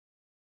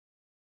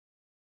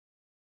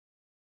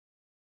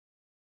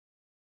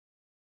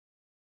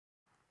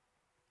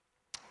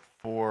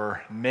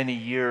For many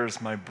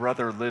years, my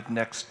brother lived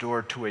next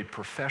door to a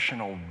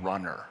professional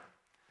runner.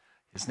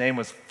 His name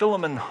was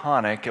Philemon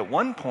Honeck. At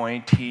one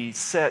point, he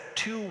set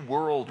 2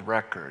 world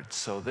records,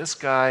 so this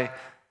guy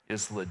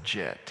is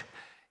legit.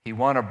 He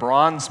won a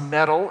bronze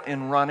medal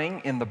in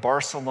running in the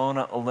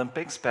Barcelona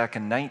Olympics back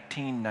in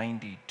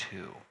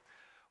 1992.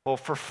 Well,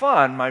 for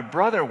fun, my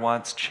brother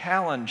once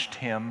challenged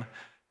him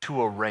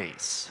to a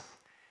race.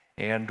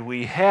 And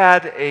we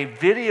had a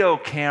video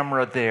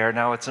camera there.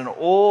 Now, it's an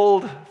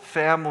old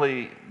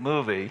family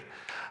movie,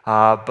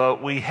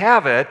 but we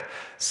have it.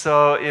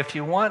 So if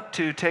you want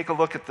to take a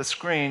look at the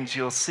screens,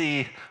 you'll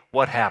see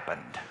what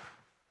happened.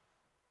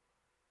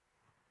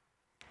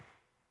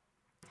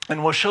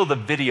 And we'll show the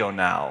video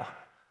now.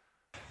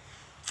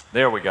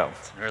 There we go.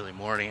 It's an early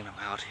morning. I'm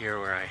out here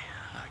where I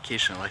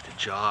occasionally like to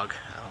jog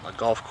out on the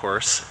golf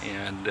course.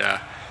 And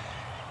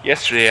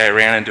yesterday I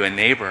ran into a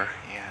neighbor,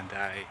 and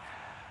I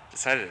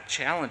decided to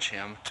challenge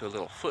him to a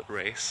little foot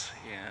race,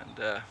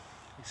 and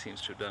he seems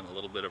to have done a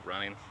little bit of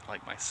running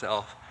like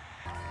myself.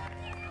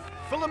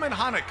 Philemon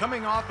Honeck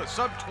coming off a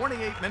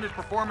sub-28-minute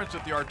performance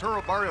at the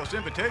Arturo Barrios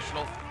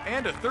Invitational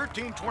and a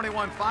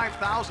 13:21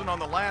 5,000 on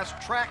the last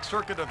track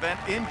circuit event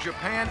in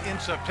Japan in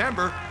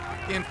September.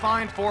 In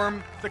fine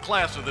form, the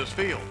class of this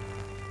field.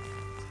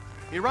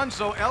 He runs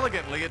so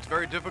elegantly, it's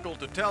very difficult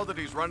to tell that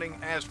he's running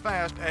as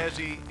fast as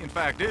he in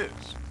fact is.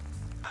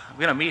 I'm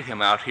going to meet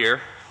him out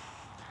here.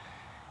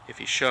 If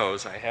he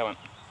shows, I haven't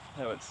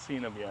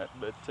seen him yet,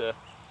 but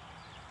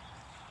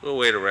we'll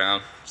wait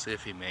around, see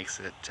if he makes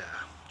it.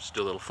 Just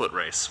do a little foot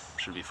race.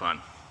 Should be fun.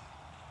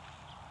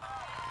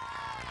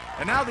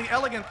 And now the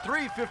elegant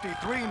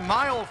 3:53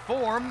 mile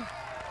form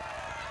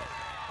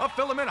of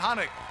Philemon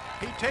Honeck.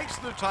 He takes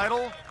the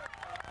title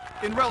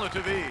in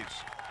relative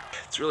ease.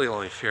 It's really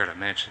only fair to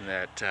mention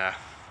that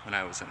when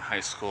I was in high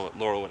school at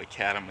Laurelwood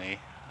Academy,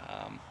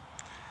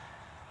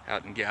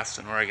 out in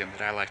Gaston, Oregon,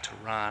 that I like to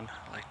run.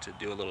 I like to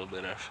do a little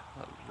bit of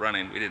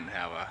running. We didn't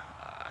have a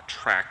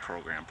track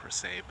program per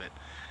se, but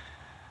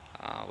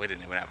we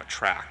didn't even have a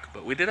track,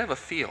 but we did have a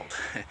field.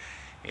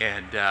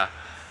 And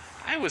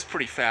I was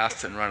pretty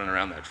fast in running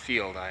around that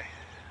field. I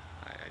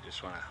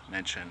just want to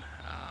mention,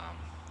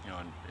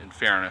 in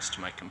fairness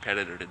to my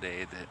competitor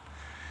today, that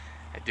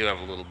I do have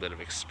a little bit of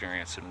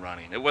experience in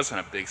running. It wasn't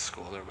a big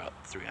school. There were about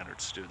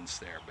 300 students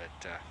there,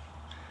 but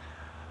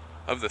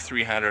of the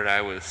 300,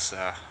 I was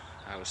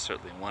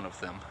certainly one of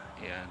them,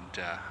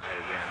 and I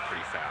ran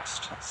pretty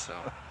fast.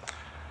 So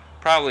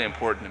probably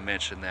important to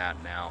mention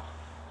that now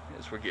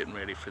as we're getting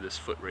ready for this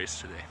foot race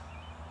today.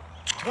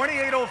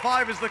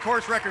 28:05 is the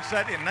course record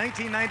set in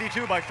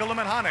 1992 by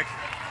Philemon Honeck.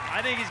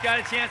 I think he's got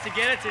a chance to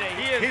get it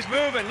today. He's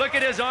moving. Look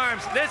at his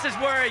arms. This is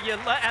where,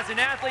 as an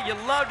athlete, you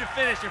love to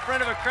finish in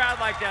front of a crowd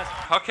like this.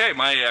 Okay,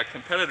 my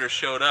competitor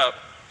showed up.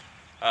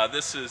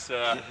 This is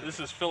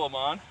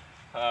Philemon.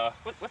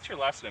 What's your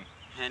last name?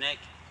 Honeck.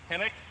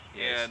 Honeck?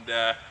 Yes.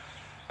 And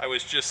I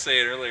was just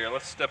saying earlier,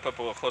 let's step up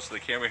a little close to the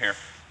camera here.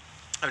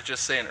 I was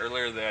just saying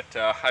earlier that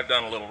I've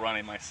done a little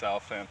running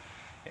myself, and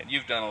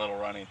you've done a little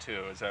running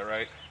too. Is that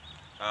right?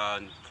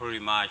 Pretty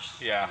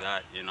much. Yeah.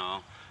 That,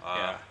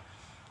 Yeah.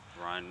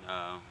 Run,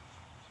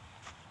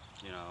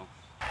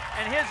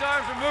 And his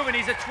arms are moving.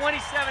 He's at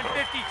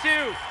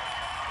 27:52.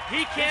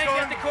 He can't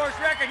get the course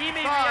record. He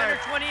may be under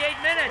 28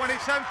 minutes.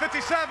 27,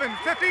 57,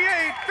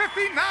 58,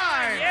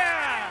 59.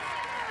 Yeah.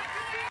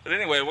 But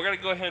anyway, we're going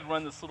to go ahead and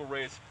run this little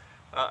race.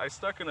 I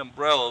stuck an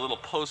umbrella, a little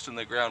post in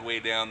the ground way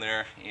down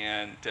there,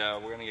 and we're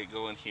going to get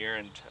going here,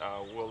 and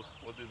we'll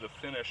do the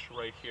finish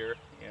right here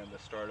and the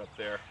start up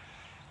there.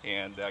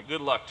 And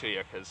good luck to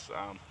you, because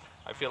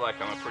I feel like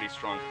I'm a pretty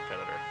strong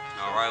competitor.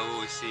 So. all right,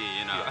 we'll see,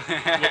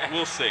 Yeah.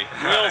 We'll see.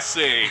 We'll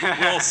see.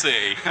 We'll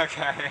see.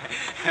 Okay.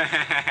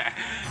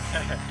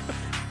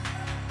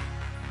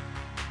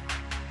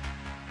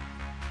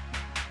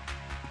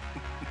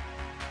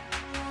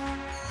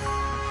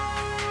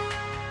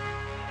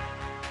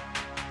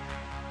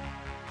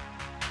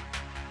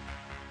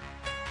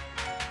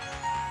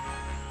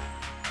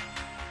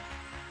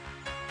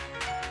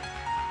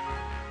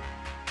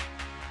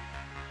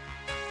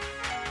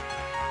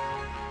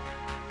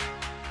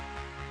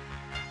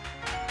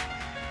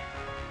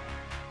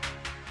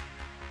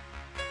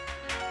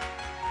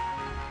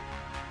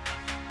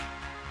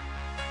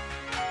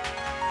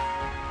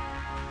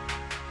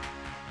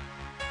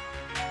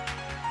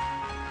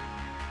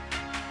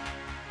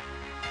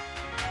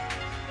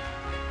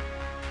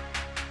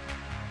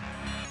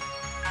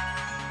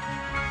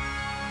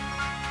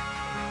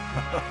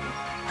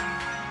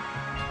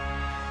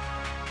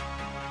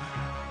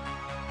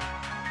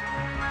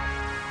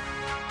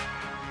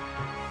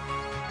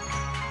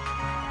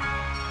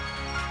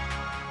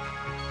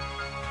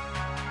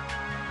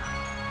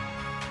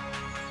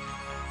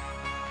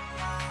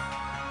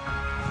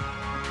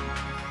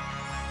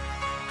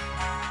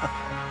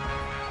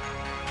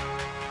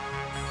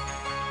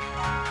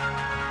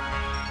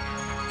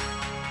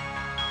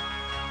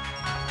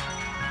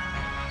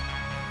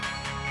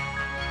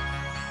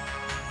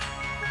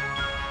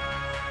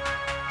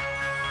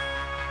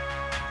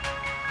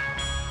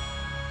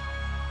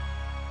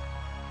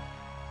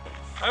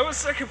 I was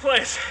second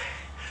place,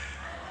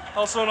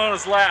 also known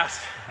as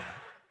last.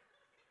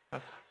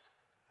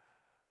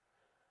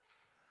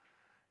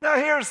 Now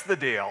here's the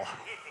deal.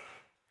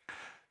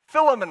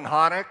 Philemon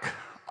Honek,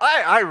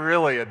 I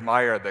really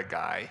admire the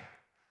guy.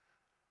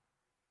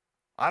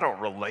 I don't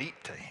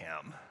relate to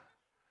him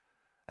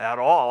at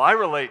all. I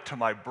relate to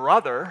my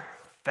brother,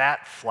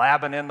 fat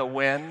flapping in the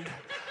wind,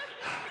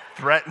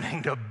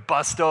 threatening to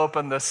bust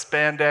open the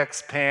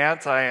spandex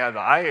pants.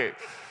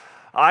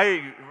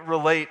 I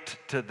relate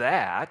to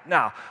that.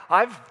 Now,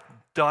 I've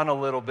done a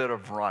little bit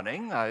of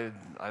running.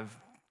 I've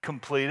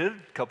completed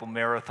a couple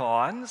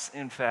marathons,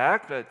 in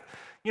fact. But,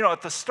 you know,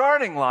 at the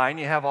starting line,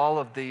 you have all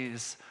of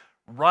these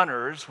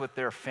runners with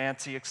their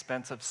fancy,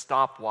 expensive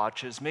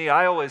stopwatches. Me,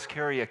 I always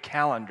carry a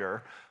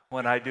calendar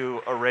when I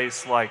do a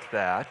race like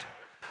that.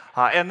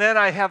 And then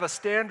I have a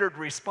standard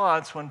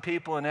response when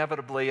people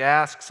inevitably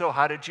ask, so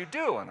how did you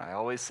do? And I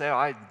always say,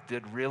 I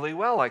did really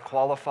well. I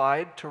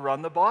qualified to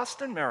run the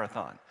Boston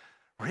Marathon.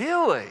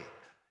 Really?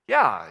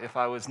 Yeah, if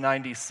I was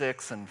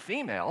 96 and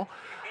female,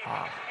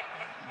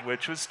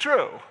 which was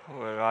true.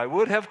 I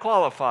would have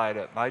qualified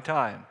at my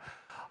time.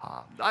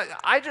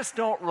 I just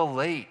don't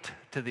relate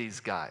to these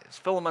guys.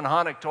 Philemon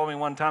Honek told me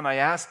one time, I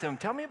asked him,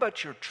 tell me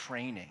about your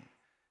training.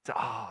 He said,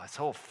 his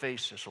whole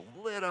face just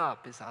lit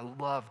up. He said, I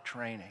love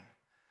training.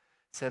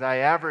 He said, I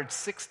average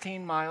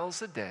 16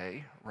 miles a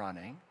day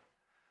running.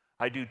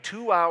 I do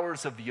 2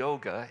 hours of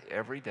yoga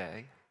every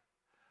day.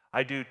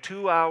 I do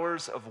 2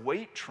 hours of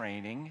weight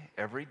training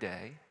every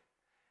day.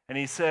 And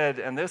he said,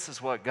 and this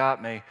is what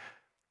got me,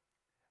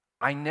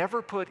 I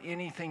never put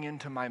anything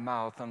into my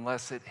mouth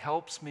unless it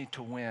helps me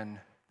to win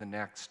the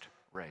next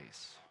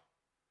race.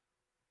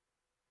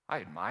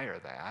 I admire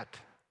that.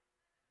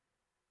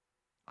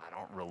 I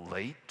don't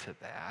relate to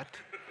that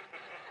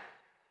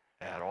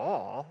at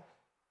all.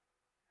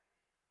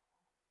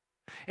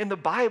 In the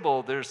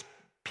Bible, there's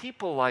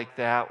people like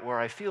that where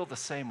I feel the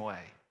same way.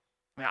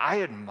 I mean,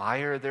 I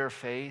admire their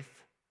faith,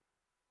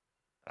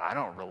 but I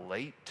don't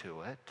relate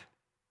to it.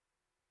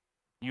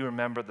 You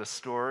remember the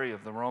story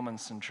of the Roman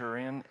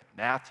centurion,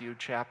 Matthew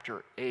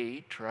chapter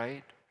 8,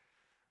 right?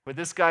 Where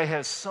this guy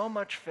has so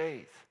much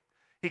faith.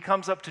 He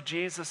comes up to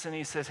Jesus and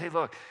he says, hey,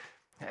 look,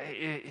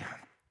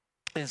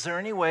 is there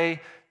any way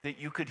that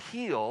you could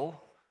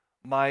heal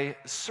my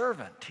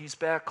servant? He's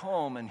back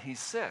home and he's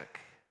sick.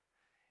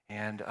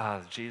 And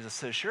Jesus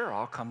says, sure,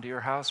 I'll come to your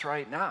house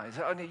right now. He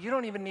said, oh, you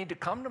don't even need to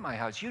come to my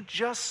house. You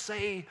just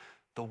say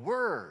the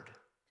word.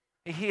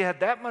 He had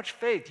that much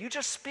faith. You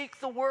just speak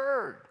the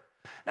word.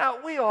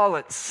 Now, we all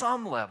at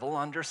some level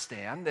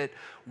understand that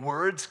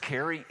words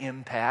carry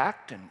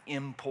impact and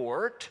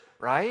import,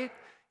 right?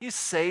 You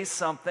say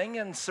something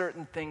and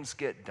certain things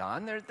get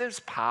done. There's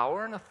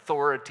power and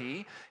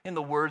authority in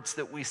the words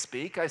that we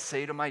speak. I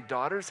say to my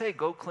daughters, hey,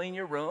 go clean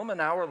your room.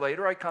 An hour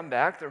later, I come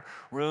back, the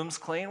room's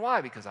clean.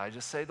 Why? Because I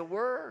just say the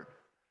word.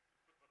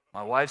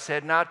 My wife's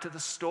heading out to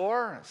the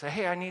store. I say,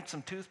 hey, I need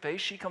some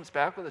toothpaste. She comes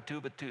back with a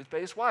tube of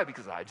toothpaste. Why?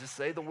 Because I just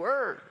say the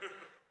word.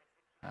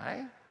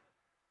 Right?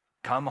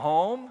 Come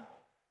home.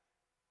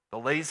 The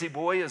lazy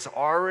boy is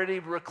already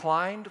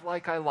reclined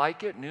like I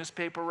like it.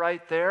 Newspaper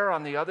right there.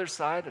 On the other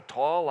side, a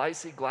tall,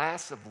 icy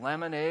glass of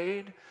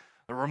lemonade.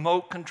 The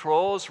remote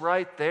control is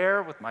right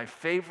there with my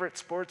favorite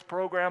sports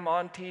program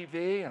on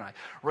TV. And I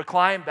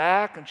recline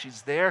back and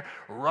she's there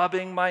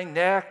rubbing my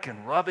neck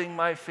and rubbing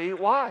my feet.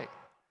 Why?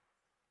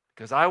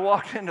 Because I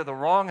walked into the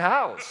wrong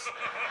house.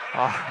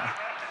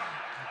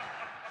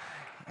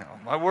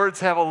 My words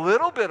have a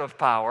little bit of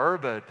power,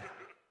 but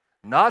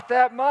not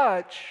that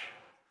much.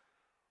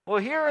 Well,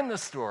 here in the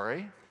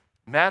story,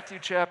 Matthew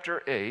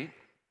chapter 8,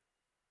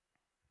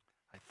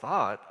 I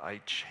thought I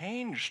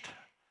changed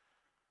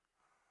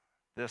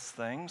this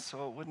thing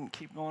so it wouldn't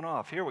keep going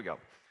off. Here we go.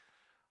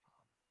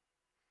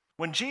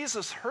 When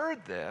Jesus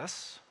heard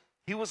this,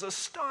 he was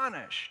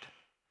astonished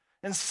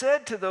and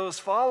said to those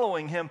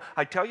following him,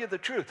 I tell you the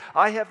truth,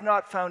 I have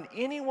not found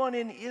anyone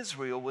in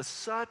Israel with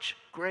such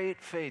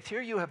great faith.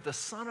 Here you have the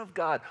Son of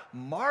God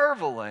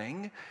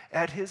marveling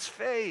at his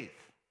faith.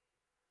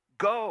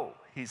 Go,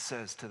 he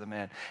says to the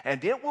man,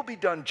 and it will be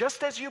done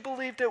just as you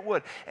believed it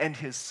would. And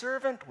his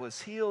servant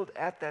was healed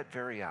at that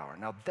very hour.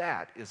 Now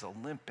that is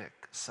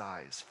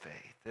Olympic-size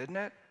faith, isn't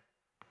it?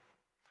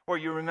 Or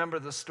you remember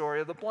the story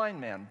of the blind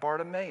man,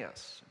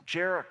 Bartimaeus,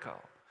 Jericho,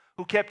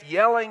 who kept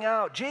yelling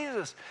out,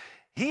 Jesus,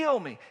 heal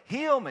me,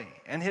 heal me.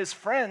 And his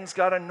friends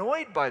got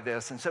annoyed by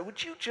this and said,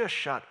 would you just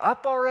shut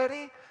up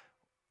already?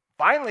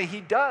 Finally, he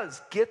does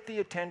get the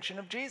attention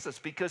of Jesus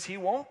because he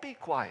won't be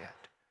quiet.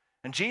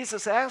 And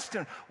Jesus asked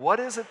him,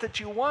 what is it that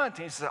you want?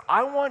 And he said,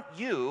 I want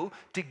you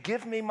to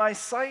give me my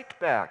sight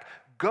back.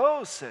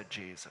 Go, said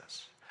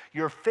Jesus.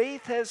 Your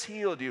faith has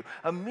healed you.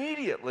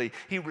 Immediately,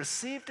 he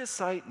received his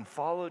sight and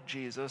followed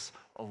Jesus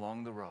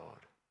along the road.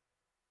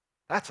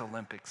 That's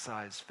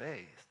Olympic-sized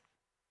faith.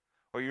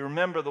 Or you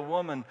remember the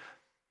woman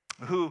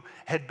who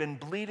had been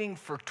bleeding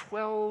for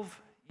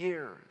 12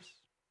 years,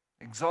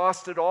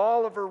 exhausted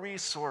all of her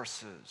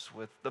resources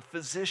with the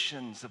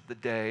physicians of the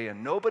day,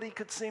 and nobody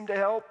could seem to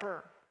help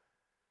her.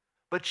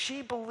 But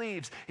she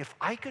believes if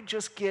I could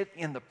just get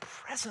in the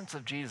presence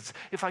of Jesus,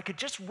 if I could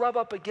just rub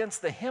up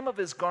against the hem of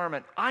his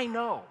garment, I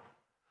know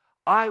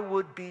I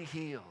would be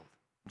healed.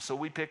 So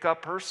we pick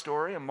up her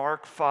story in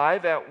Mark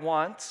 5. At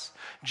once,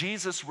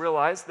 Jesus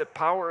realized that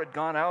power had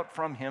gone out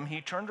from him.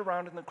 He turned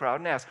around in the crowd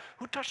and asked,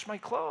 "Who touched my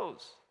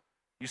clothes?"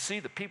 "You see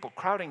the people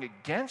crowding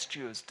against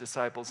you," his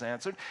disciples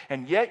answered,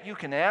 "and yet you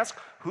can ask,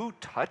 'Who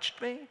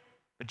touched me?'"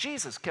 But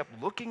Jesus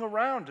kept looking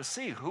around to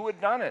see who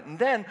had done it. And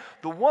then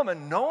the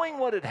woman, knowing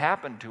what had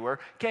happened to her,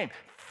 came,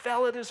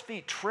 fell at his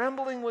feet,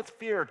 trembling with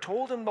fear,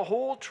 told him the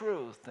whole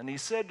truth. And he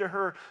said to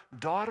her,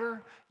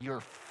 "Daughter, your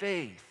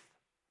faith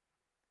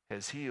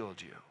has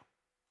healed you.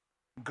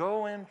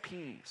 Go in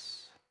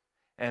peace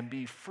and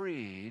be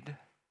freed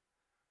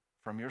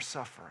from your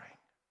suffering."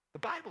 The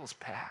Bible's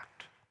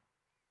packed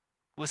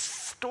with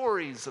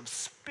stories of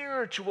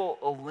spiritual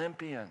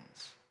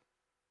Olympians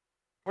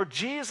where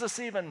Jesus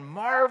even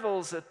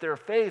marvels at their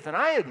faith. And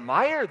I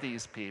admire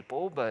these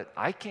people, but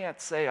I can't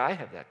say I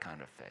have that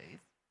kind of faith.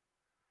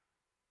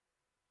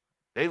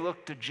 They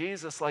looked to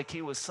Jesus like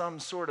he was some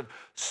sort of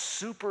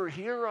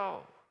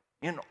superhero,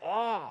 in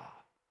awe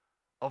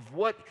of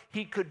what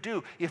he could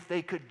do if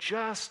they could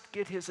just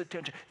get his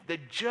attention.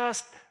 They'd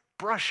just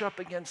brush up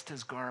against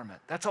his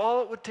garment. That's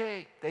all it would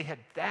take. They had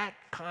that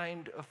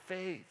kind of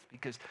faith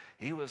because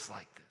he was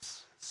like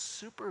this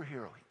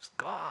superhero. He was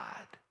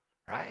God,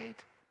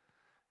 right?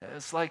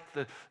 It's like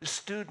the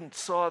students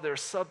saw their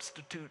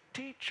substitute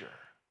teacher.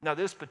 Now,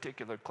 this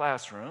particular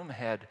classroom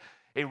had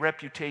a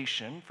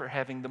reputation for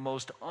having the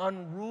most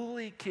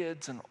unruly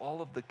kids in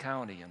all of the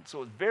county, and so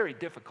it was very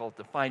difficult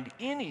to find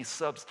any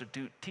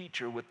substitute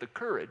teacher with the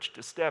courage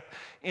to step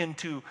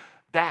into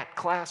that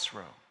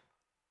classroom.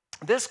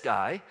 This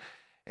guy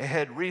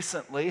had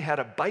recently had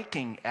a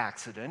biking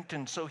accident,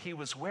 and so he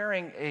was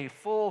wearing a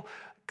full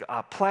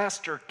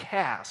plaster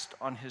cast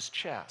on his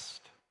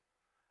chest.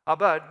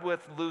 But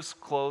with loose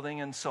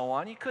clothing and so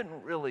on, you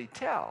couldn't really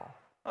tell.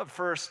 The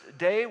first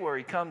day where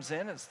he comes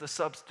in as the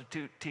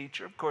substitute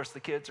teacher, of course the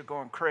kids are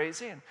going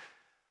crazy and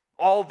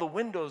all the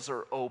windows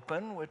are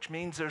open, which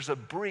means there's a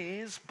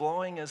breeze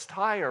blowing his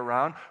tie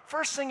around.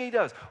 First thing he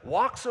does,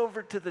 walks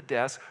over to the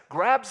desk,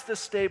 grabs the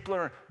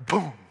stapler, and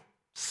boom,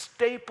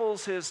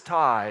 staples his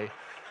tie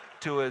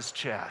to his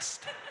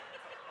chest.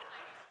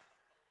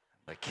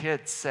 The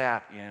kid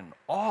sat in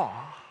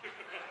awe.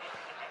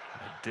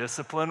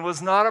 Discipline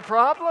was not a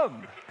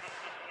problem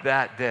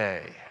that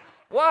day.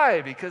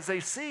 Why? Because they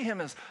see him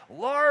as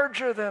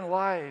larger than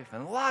life.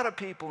 And a lot of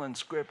people in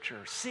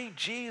Scripture see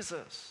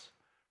Jesus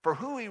for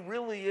who he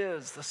really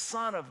is, the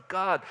Son of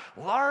God,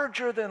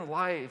 larger than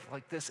life,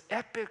 like this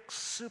epic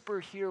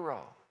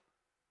superhero.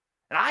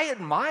 And I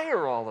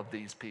admire all of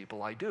these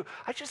people, I do.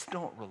 I just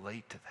don't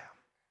relate to them.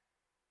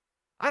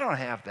 I don't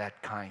have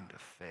that kind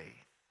of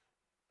faith.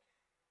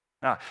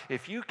 Now,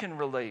 if you can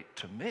relate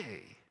to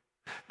me,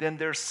 then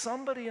there's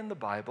somebody in the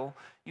Bible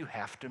you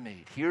have to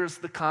meet. Here's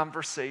the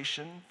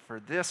conversation for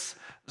this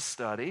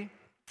study.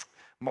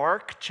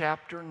 Mark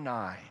chapter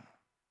 9.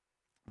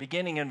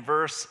 Beginning in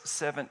verse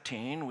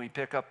 17, we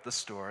pick up the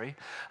story.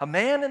 A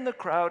man in the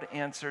crowd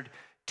answered,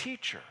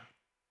 "Teacher,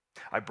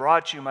 I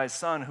brought you my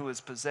son who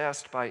is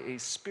possessed by a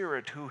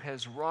spirit who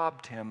has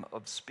robbed him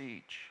of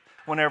speech.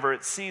 Whenever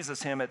it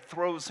seizes him, it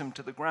throws him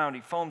to the ground.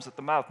 He foams at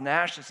the mouth,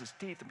 gnashes his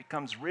teeth, and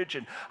becomes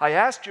rigid. I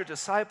asked your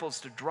disciples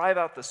to drive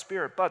out the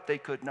spirit, but they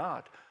could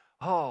not."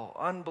 "Oh,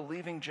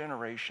 unbelieving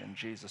generation,"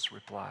 Jesus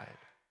replied.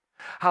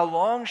 "How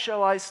long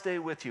shall I stay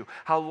with you?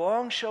 How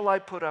long shall I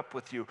put up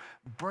with you?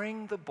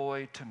 Bring the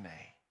boy to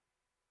me."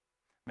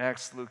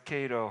 Max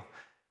Lucado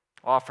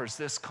offers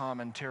this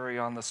commentary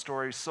on the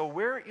story. So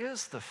where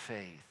is the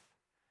faith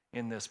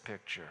in this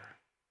picture?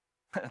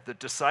 The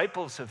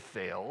disciples have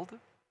failed.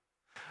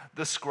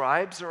 The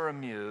scribes are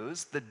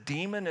amused, the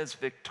demon is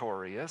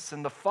victorious,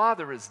 and the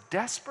father is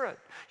desperate.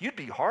 You'd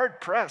be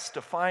hard-pressed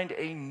to find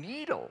a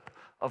needle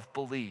of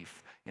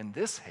belief in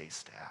this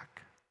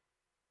haystack.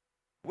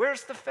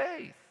 Where's the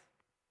faith?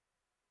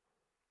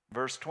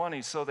 Verse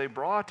 20, so they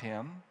brought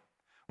him.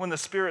 When the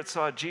spirit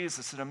saw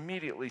Jesus, it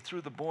immediately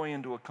threw the boy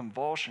into a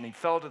convulsion. He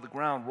fell to the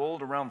ground,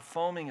 rolled around,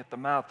 foaming at the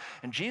mouth.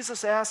 And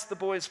Jesus asked the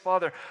boy's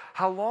father,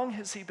 "How long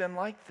has he been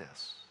like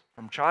this?"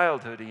 "From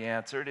childhood," he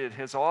answered. "It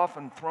has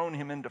often thrown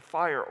him into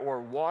fire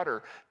or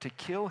water to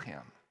kill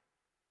him.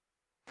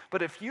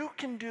 But if you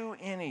can do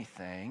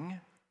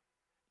anything,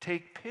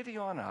 take pity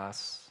on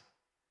us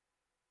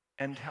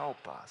and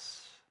help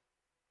us."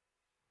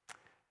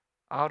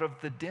 Out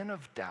of the den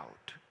of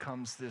doubt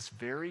comes this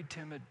very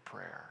timid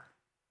prayer.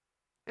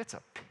 It's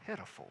a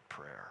pitiful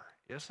prayer,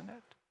 isn't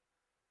it?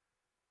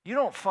 You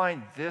don't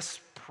find this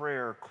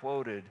prayer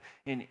quoted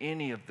in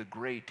any of the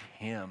great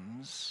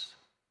hymns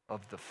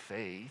of the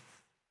faith,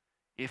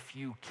 if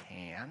you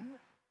can.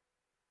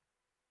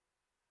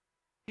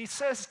 He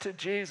says to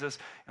Jesus,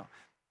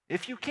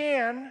 if you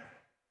can,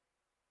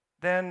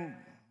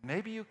 then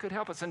maybe you could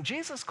help us. And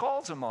Jesus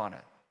calls him on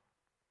it.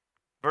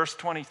 Verse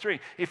 23,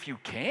 if you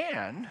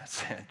can,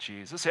 said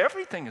Jesus,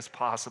 everything is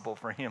possible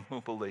for him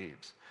who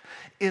believes.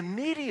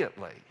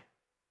 Immediately,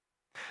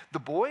 The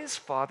boy's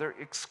father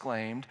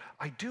exclaimed,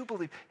 I do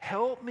believe.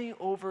 Help me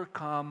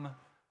overcome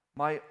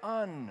my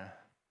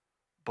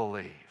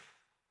unbelief.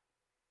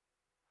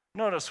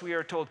 Notice we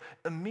are told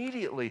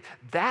immediately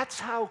that's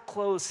how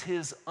close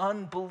his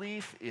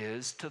unbelief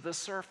is to the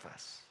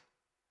surface.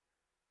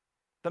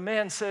 The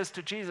man says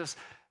to Jesus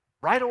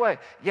right away,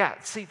 yeah,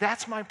 see,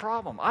 that's my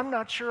problem. I'm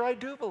not sure I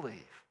do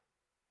believe.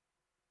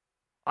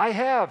 I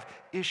have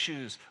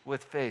issues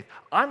with faith.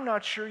 I'm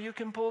not sure you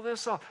can pull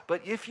this off.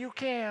 But if you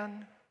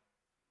can,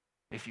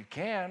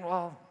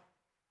 well,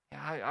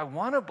 yeah, I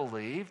want to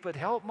believe, but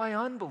help my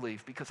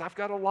unbelief because I've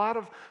got a lot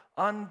of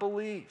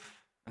unbelief.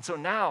 And so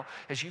now,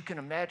 as you can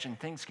imagine,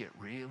 things get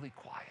really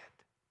quiet.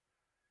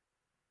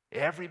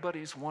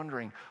 Everybody's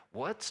wondering,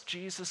 what's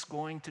Jesus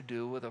going to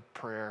do with a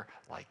prayer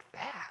like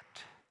that?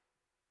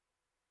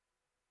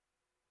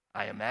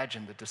 I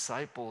imagine the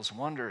disciples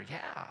wonder,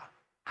 yeah,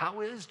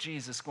 how is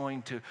Jesus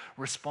going to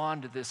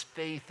respond to this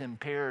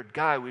faith-impaired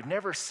guy? We've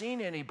never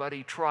seen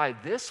anybody try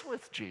this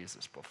with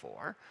Jesus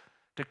before,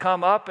 to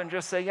come up and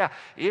just say, yeah,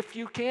 if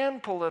you can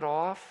pull it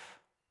off,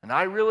 and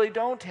I really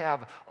don't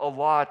have a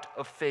lot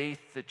of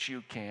faith that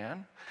you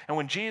can. And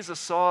when Jesus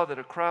saw that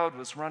a crowd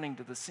was running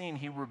to the scene,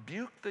 he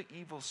rebuked the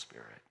evil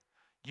spirit.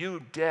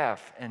 You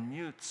deaf and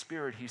mute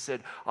spirit, he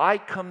said, I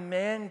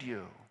command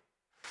you,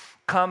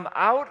 come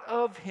out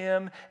of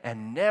him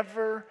and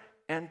never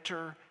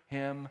enter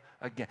him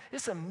again.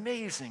 It's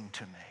amazing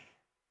to me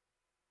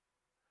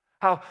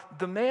how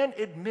the man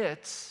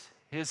admits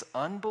his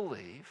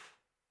unbelief.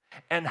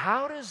 And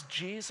how does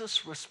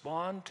Jesus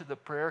respond to the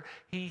prayer?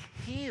 He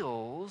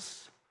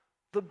heals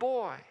the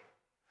boy,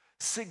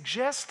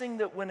 suggesting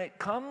that when it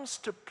comes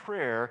to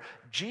prayer,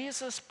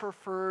 Jesus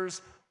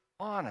prefers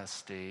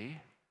honesty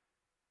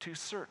to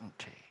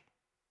certainty.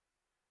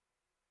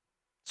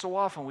 So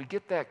often we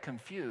get that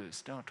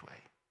confused, don't we?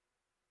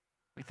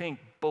 We think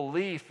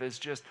belief is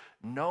just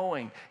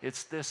knowing.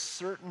 It's this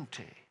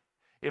certainty.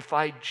 If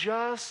I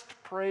just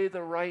pray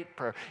the right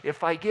prayer,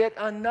 if I get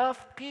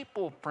enough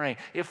people praying,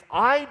 if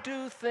I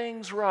do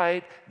things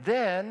right,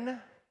 then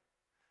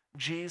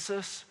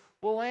Jesus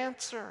will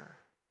answer.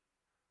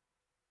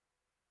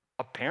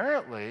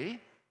 Apparently,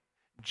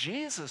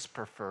 Jesus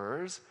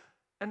prefers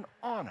an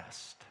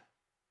honest,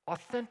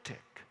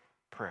 authentic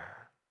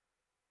prayer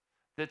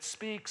that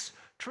speaks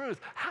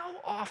truth. How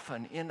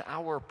often in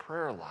our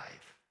prayer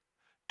life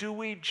do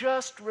we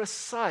just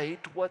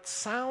recite what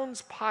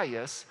sounds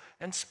pious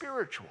and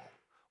spiritual?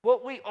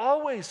 What we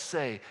always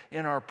say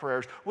in our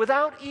prayers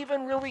without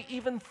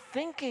even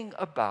thinking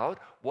about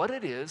what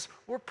it is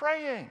we're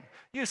praying.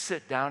 You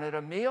sit down at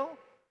a meal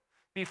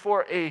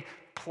before a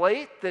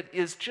plate that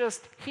is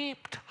just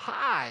heaped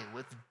high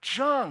with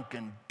junk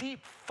and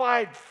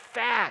deep-fried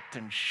fat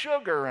and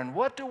sugar, and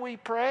what do we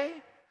pray?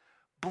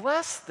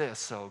 Bless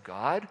this, O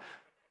God,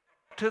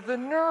 to the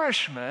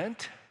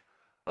nourishment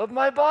of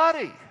my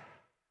body.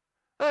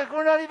 Like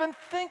we're not even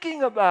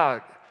thinking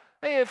about.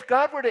 Hey, if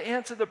God were to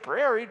answer the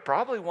prayer, he'd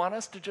probably want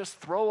us to just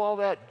throw all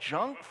that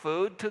junk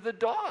food to the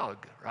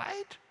dog,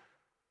 right?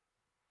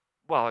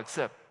 Well,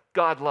 except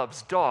God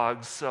loves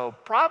dogs, so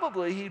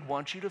probably he'd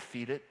want you to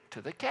feed it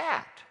to the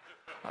cat.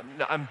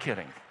 I'm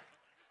kidding.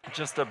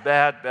 Just a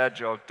bad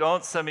joke.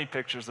 Don't send me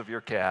pictures of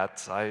your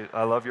cats. I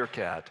love your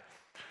cat.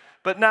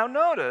 But now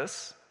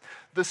notice,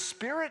 the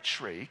spirit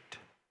shrieked,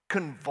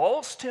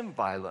 convulsed him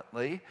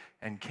violently,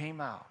 and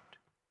came out.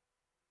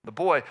 The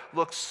boy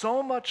looked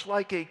so much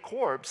like a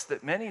corpse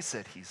that many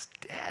said, he's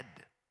dead.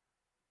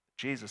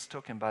 Jesus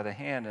took him by the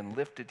hand and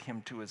lifted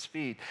him to his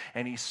feet,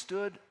 and he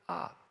stood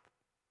up.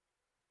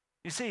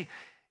 You see,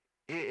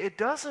 it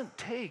doesn't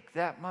take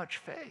that much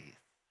faith.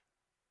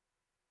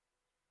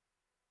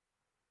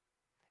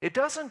 It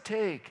doesn't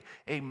take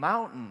a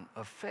mountain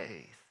of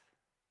faith,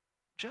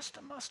 just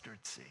a mustard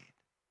seed.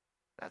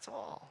 That's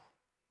all.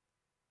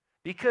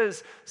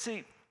 Because,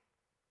 see,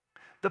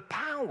 the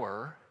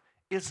power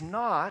is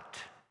not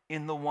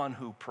in the one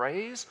who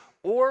prays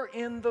or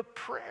in the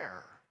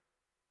prayer,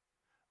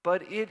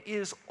 but it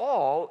is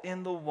all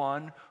in the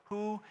one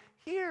who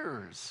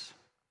hears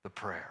the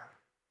prayer.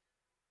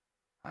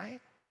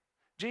 Right?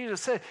 Jesus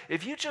said,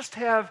 if you just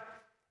have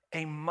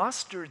a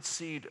mustard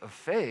seed of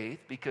faith,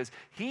 because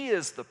he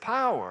is the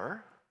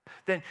power,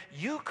 then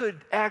you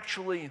could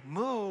actually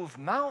move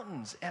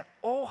mountains. And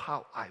oh,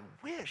 how I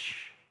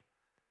wish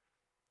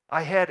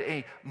I had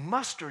a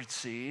mustard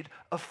seed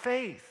of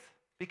faith.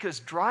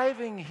 Because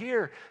driving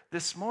here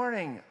this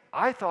morning,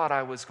 I thought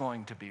I was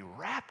going to be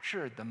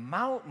raptured. The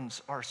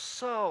mountains are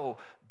so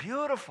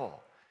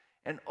beautiful.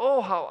 And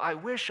oh, how I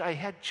wish I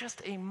had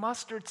just a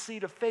mustard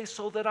seed of faith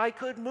so that I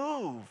could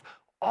move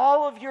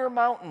all of your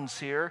mountains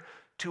here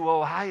to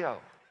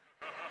Ohio.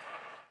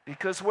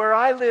 Because where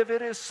I live,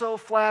 it is so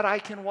flat, I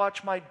can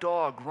watch my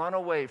dog run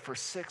away for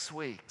 6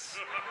 weeks.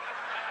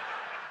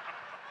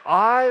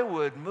 I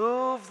would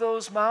move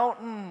those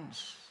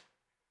mountains.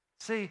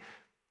 See,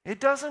 it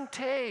doesn't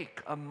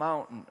take a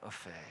mountain of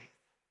faith,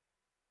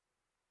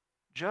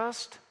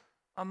 just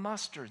a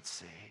mustard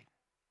seed,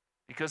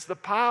 because the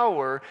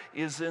power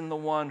is in the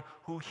one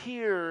who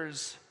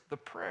hears the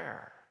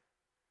prayer.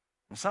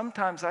 And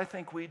sometimes I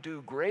think we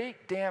do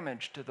great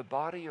damage to the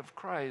body of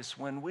Christ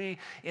when we,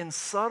 in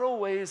subtle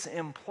ways,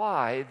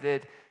 imply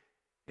that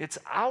it's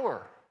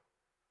our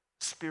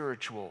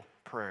spiritual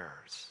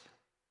prayers.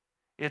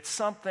 It's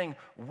something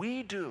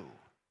we do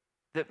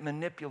that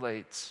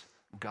manipulates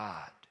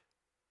God.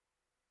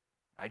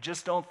 I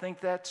just don't think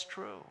that's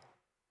true.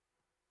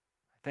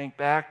 I think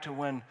back to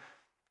when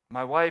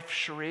my wife,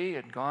 Cherie,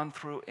 had gone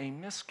through a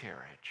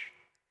miscarriage.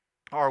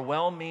 Our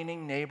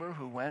well-meaning neighbor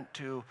who went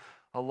to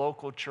a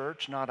local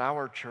church, not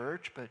our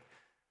church, but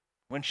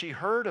when she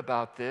heard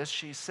about this,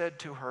 she said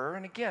to her,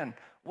 and again,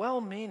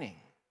 well-meaning,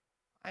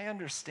 I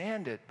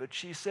understand it, but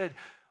she said,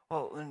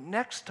 well,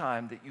 next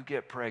time that you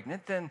get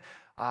pregnant, then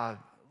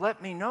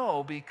let me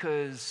know,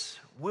 because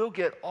we'll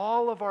get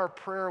all of our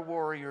prayer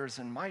warriors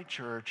in my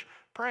church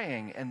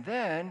praying, and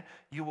then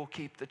you will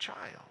keep the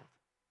child.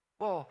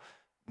 Well,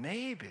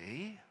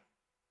 maybe.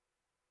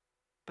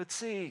 But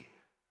see,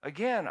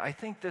 again, I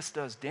think this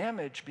does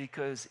damage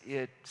because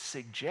it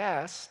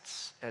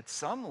suggests at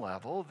some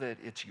level that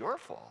it's your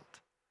fault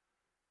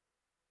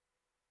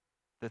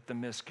that the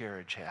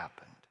miscarriage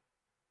happened.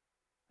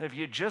 If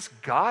you'd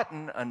just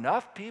gotten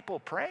enough people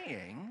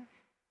praying,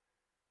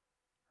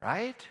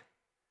 right?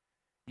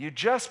 You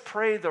just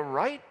pray the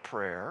right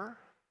prayer.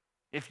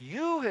 If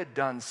you had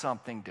done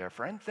something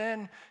different,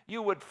 then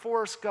you would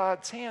force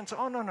God's hands.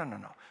 Oh, no.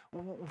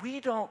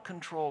 We don't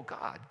control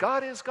God.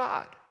 God is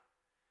God.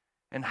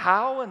 And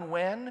how and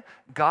when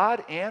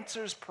God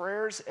answers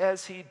prayers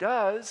as he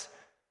does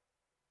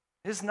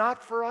is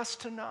not for us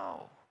to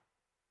know.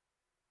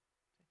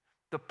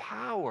 The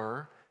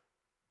power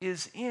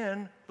is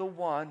in the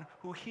one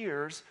who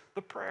hears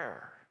the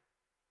prayer.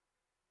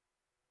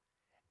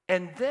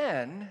 And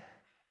then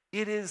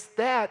it is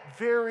that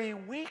very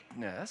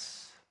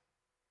weakness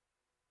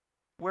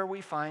where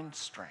we find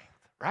strength,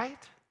 right?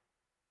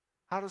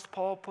 How does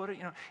Paul put it?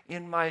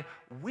 In my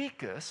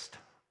weakest,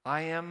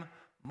 I am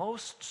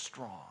most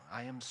strong.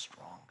 I am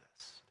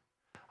strongest.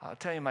 I'll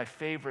tell you my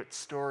favorite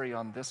story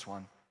on this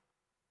one.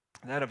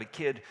 That of a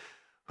kid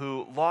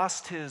who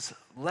lost his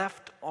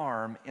left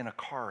arm in a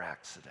car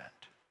accident.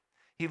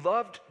 He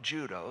loved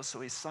judo, so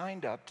he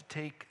signed up to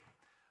take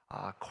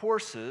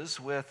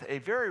courses with a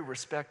very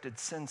respected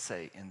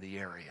sensei in the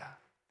area.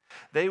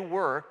 They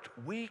worked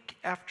week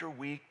after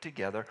week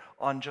together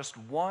on just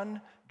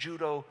one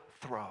judo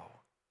throw.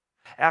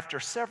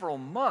 After several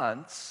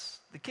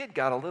months, the kid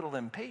got a little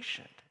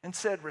impatient and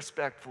said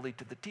respectfully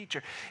to the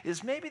teacher,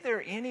 is maybe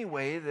there any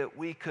way that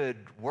we could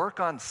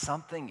work on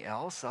something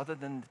else other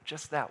than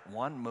just that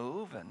one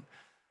move? And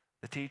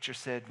the teacher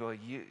said, well,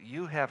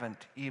 you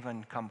haven't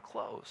even come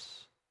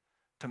close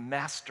to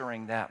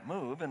mastering that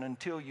move, and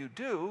until you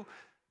do,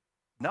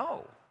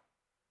 no,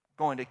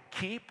 going to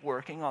keep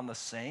working on the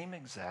same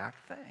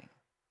exact thing.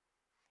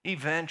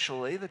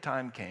 Eventually, the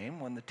time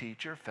came when the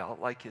teacher felt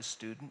like his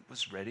student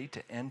was ready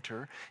to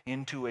enter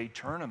into a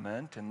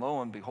tournament, and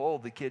lo and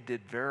behold, the kid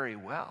did very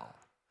well.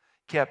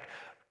 Kept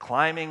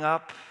climbing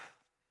up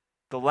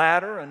the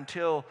ladder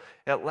until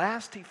at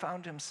last he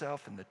found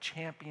himself in the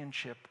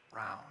championship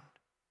round,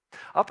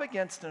 up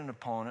against an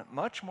opponent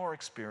much more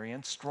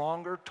experienced,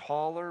 stronger,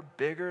 taller,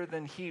 bigger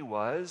than he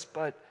was,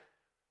 but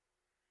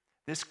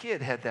this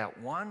kid had that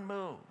one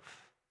move.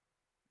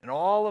 In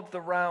all of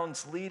the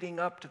rounds leading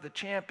up to the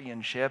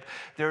championship,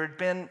 there had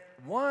been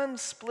one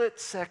split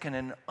second,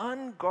 an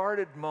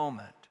unguarded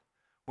moment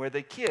where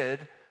the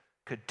kid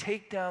could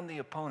take down the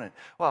opponent.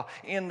 Well,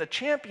 in the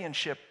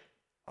championship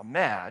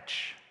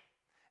match,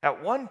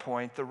 at one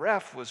point the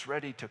ref was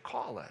ready to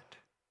call it,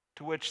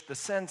 to which the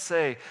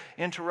sensei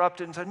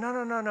interrupted and said,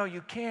 no,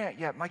 you can't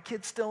yet. My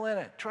kid's still in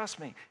it.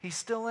 Trust me, he's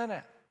still in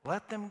it.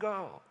 Let them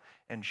go.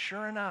 And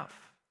sure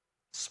enough,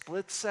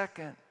 split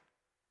second,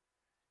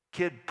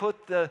 kid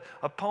put the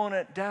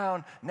opponent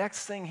down.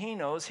 Next thing he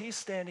knows, he's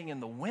standing in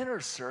the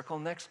winner's circle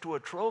next to a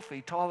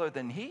trophy taller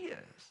than he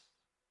is.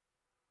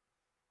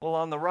 Well,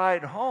 on the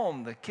ride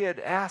home, the kid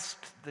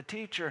asked the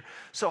teacher,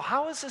 so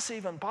how is this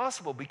even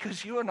possible?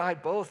 Because you and I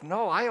both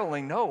know I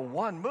only know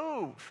one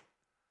move.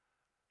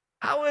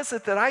 How is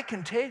it that I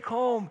can take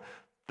home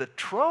the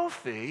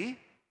trophy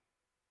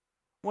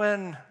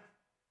when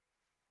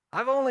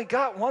I've only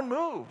got one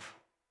move?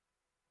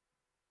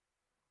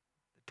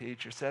 The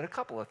teacher said a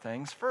couple of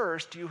things.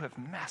 First, you have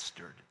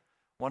mastered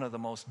one of the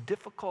most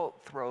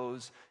difficult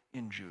throws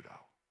in judo.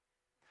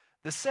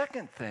 The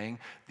second thing,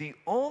 the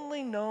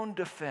only known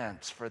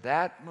defense for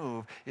that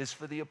move is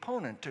for the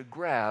opponent to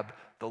grab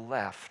the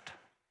left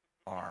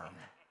arm.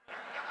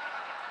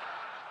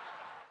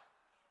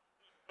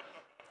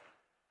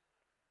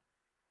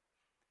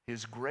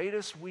 His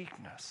greatest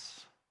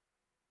weakness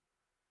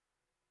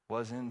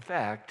was, in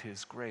fact,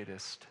 his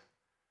greatest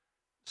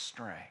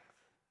strength.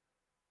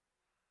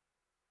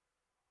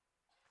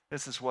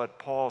 This is what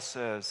Paul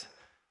says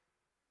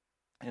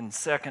in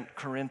 2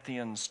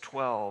 Corinthians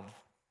 12,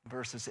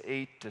 verses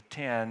 8 to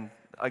 10.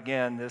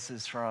 Again, this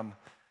is from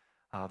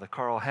the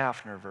Karl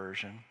Hafner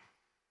version.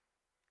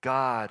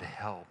 God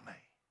help me.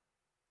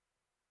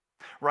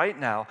 Right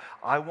now,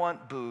 I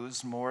want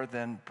booze more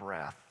than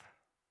breath.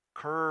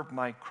 Curb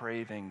my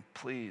craving,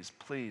 please,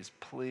 please,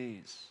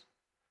 please.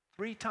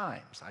 3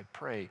 times I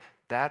pray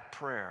that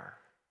prayer.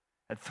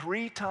 And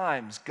 3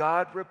 times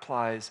God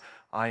replies,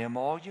 I am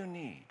all you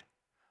need.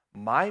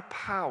 My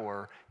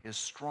power is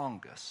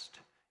strongest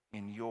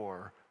in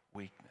your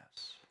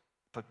weakness.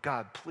 But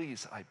God,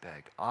 please, I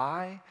beg,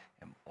 I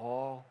am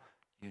all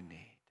you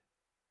need.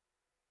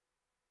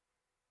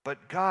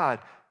 But God,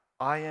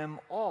 I am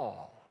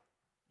all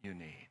you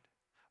need.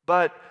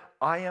 But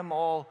I am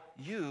all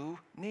you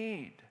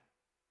need.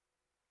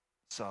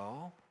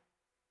 So,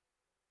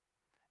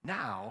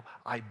 now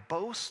I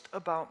boast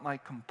about my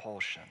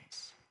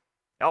compulsions.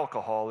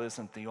 Alcohol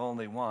isn't the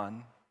only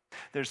one.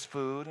 There's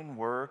food and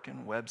work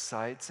and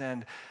websites,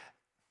 and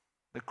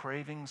the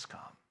cravings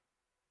come.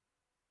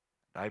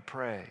 I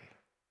pray.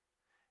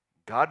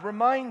 God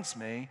reminds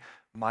me,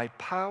 my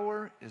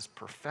power is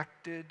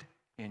perfected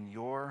in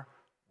your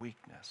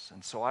weakness.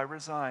 And so I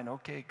resign.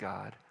 Okay,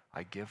 God,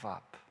 I give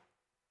up.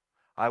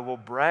 I will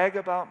brag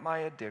about my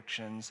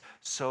addictions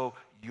so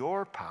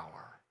your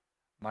power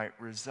might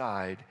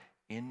reside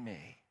in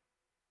me.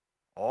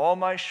 All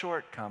my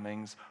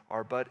shortcomings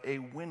are but a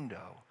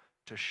window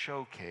to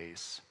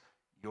showcase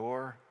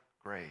your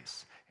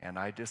grace. And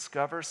I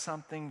discover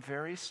something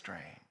very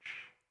strange.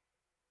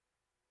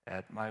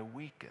 At my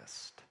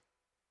weakest,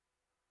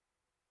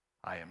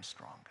 I am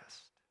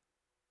strongest.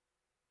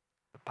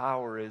 The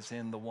power is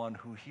in the one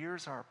who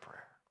hears our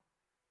prayer.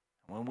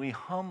 When we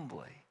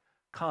humbly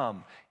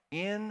come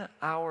in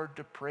our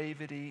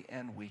depravity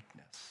and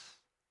weakness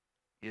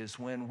is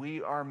when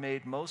we are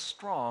made most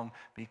strong,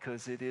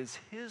 because it is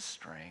his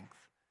strength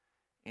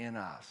in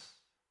us.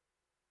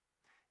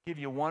 Give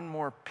you one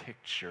more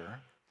picture.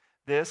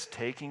 This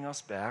taking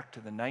us back to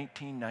the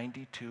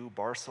 1992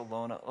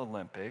 Barcelona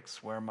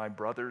Olympics, where my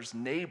brother's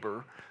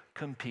neighbor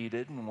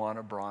competed and won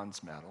a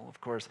bronze medal. Of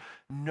course,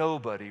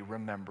 nobody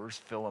remembers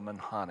Philemon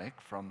Hanek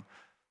from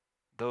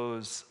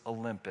those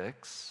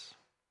Olympics.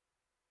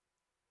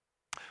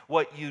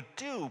 What you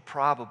do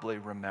probably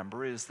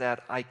remember is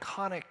that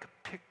iconic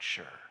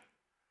picture,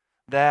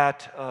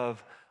 that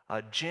of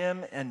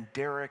Jim and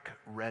Derek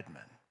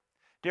Redmond.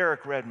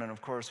 Derek Redmond,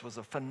 of course, was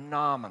a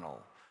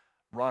phenomenal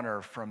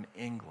runner from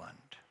England.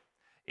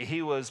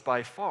 He was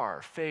by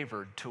far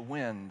favored to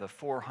win the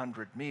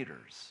 400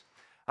 meters.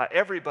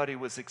 Everybody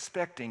was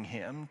expecting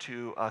him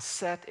to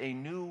set a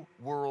new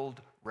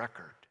world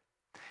record.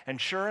 And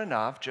sure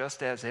enough,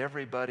 just as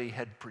everybody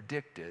had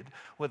predicted,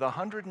 with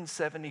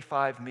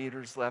 175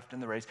 meters left in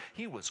the race,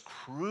 he was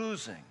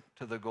cruising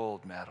to the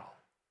gold medal,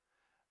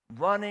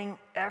 running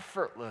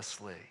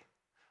effortlessly,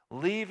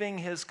 leaving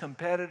his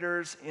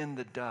competitors in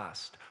the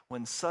dust,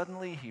 when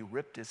suddenly he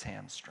ripped his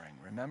hamstring.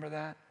 Remember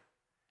that?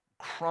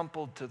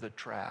 Crumpled to the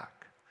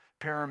track.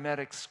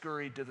 Paramedics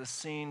scurried to the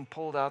scene,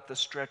 pulled out the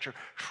stretcher,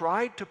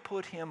 tried to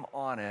put him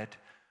on it,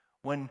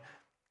 when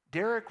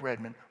Derek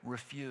Redmond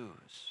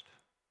refused.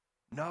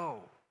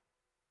 No.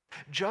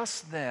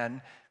 Just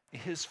then,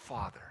 his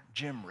father,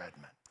 Jim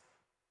Redmond,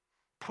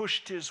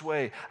 pushed his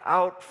way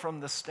out from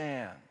the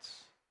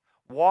stands,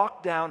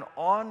 walked down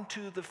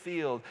onto the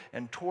field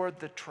and toward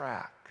the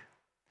track.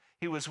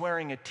 He was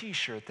wearing a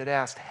t-shirt that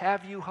asked,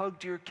 "Have you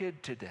hugged your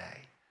kid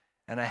today?"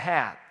 and a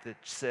hat that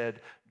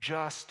said,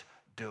 "Just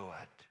do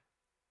it."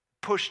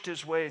 Pushed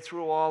his way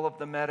through all of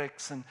the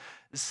medics and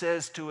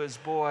says to his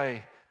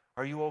boy,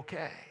 "Are you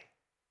okay?"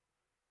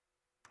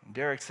 And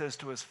Derek says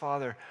to his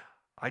father,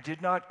 "I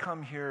did not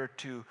come here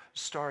to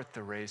start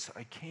the race.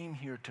 I came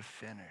here to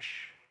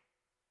finish."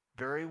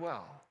 "Very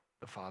well,"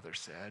 the father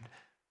said.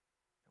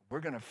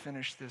 "We're going to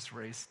finish this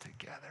race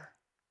together."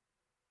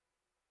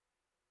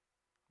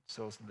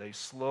 So they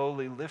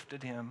slowly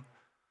lifted him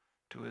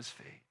to his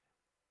feet.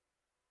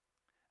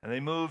 And they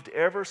moved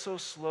ever so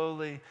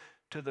slowly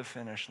to the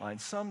finish line.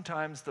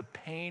 Sometimes the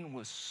pain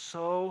was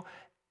so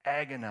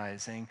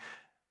agonizing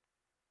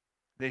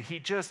that he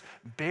just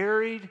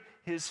buried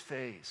his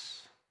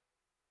face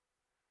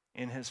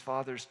in his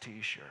father's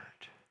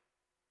t-shirt.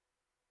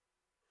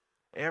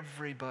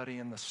 Everybody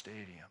in the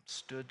stadium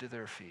stood to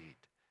their feet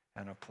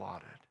and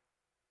applauded.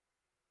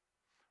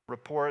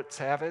 Reports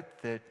have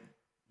it that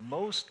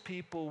most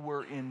people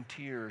were in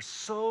tears,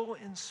 so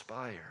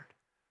inspired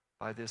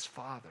by this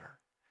father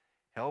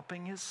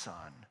helping his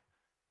son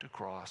to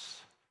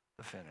cross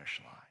the finish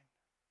line.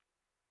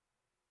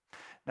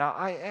 Now,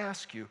 I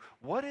ask you,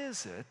 what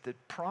is it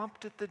that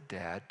prompted the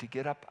dad to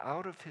get up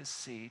out of his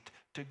seat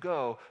to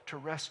go to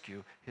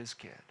rescue his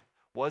kid?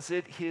 Was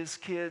it his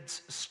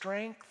kid's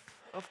strength?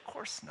 Of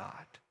course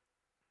not.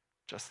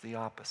 Just the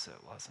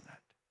opposite, wasn't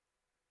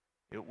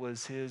it? It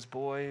was his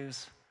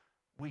boy's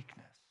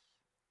weakness.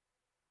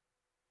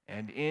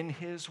 And in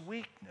his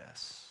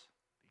weakness,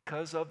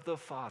 because of the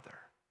Father,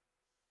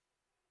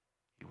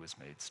 he was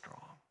made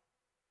strong.